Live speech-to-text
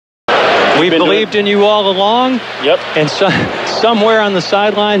We believed in you all along. Yep. And somewhere on the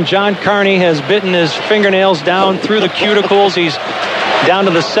sideline, John Carney has bitten his fingernails down through the cuticles. He's down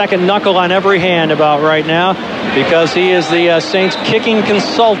to the second knuckle on every hand about right now, because he is the Saints kicking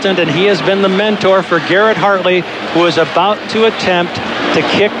consultant, and he has been the mentor for Garrett Hartley, who is about to attempt to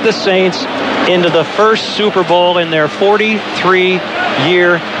kick the Saints into the first Super Bowl in their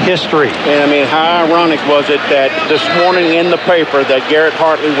 43-year history. And I mean, how ironic was it that this morning in the paper that Garrett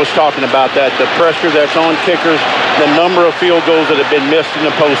Hartley was talking about that, the pressure that's on kickers, the number of field goals that have been missed in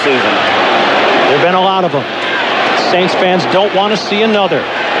the postseason. There have been a lot of them. Saints fans don't want to see another.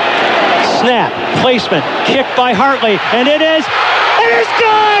 Snap, placement, kick by Hartley, and it is good!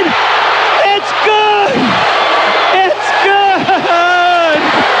 It's good! It's good!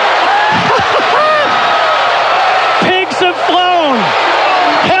 Pigs have flown.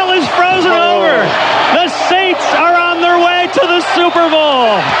 Hell is frozen over. The Saints are on their way to the Super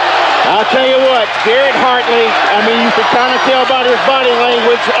Bowl. I'll tell you what, Garrett Hartley, I mean, you could kind of tell by his body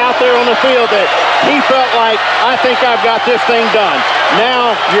language out there on the field that he felt like, I think I've got this thing done.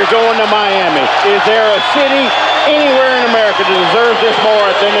 Now you're going to Miami. Is there a city anywhere in America that deserves this more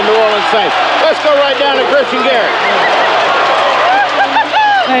than the New Orleans Saints? Let's go right down to Christian Garrett.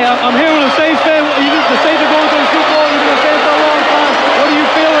 Hey, I'm here with a Saints fan. The Saints are going to the Super Bowl. You've been a fan for a long time. What are you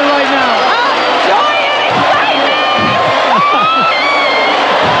feeling right now? Joy and excitement!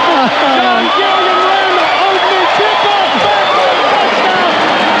 John Gilligan ran the opening tip-off back for the touchdown.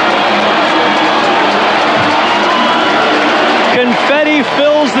 Confetti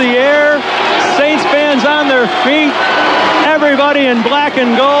fills the air. Saints fans on their feet. Everybody in black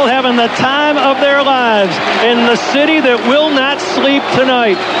and gold having the time of their lives in the city that will not sleep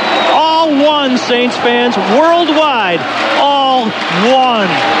tonight. All one, Saints fans, worldwide. All one.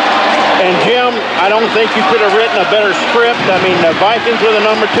 And Jim, I don't think you could have written a better script. I mean, the Vikings were the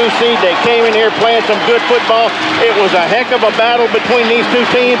number 2 seed. They came in here playing some good football. It was a heck of a battle between these two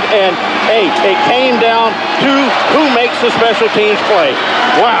teams. And, hey, it came down to who makes the special teams play.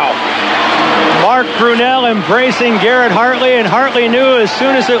 Wow. Mark Brunell embracing Garrett Hartley, and Hartley knew as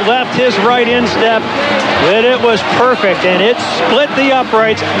soon as it left his right instep that it was perfect, and it split the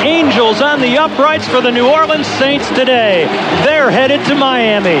uprights. Angels on the uprights for the New Orleans Saints today. They're headed to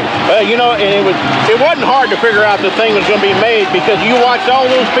Miami. You know, and it wasn't hard to figure out the thing was going to be made, because you watched all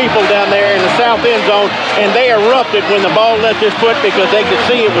those people down there in the south end zone, and they erupted when the ball left his foot because they could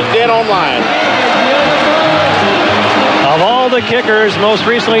see it was dead on line. Of all the kickers, most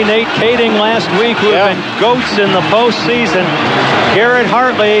recently Nate Kading last week, who have been goats in the postseason, Garrett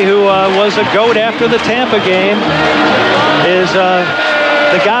Hartley, who was a goat after the Tampa game, is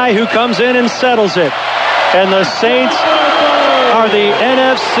the guy who comes in and settles it. And the Saints are the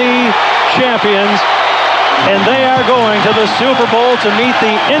NFC champions, and they are going to the Super Bowl to meet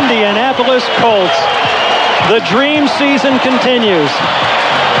the Indianapolis Colts. The dream season continues.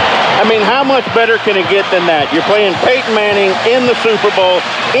 I mean, how much better can it get than that? You're playing Peyton Manning in the Super Bowl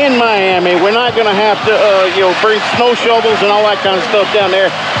in Miami. We're not going to have to, bring snow shovels and all that kind of stuff down there.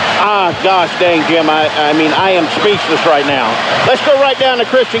 Gosh dang, Jim. I mean, I am speechless right now. Let's go right down to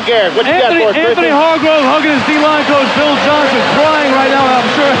Christian Garrett. What you got for us, Christian? Anthony Hargrove hugging his D-line coach, Bill Johnson.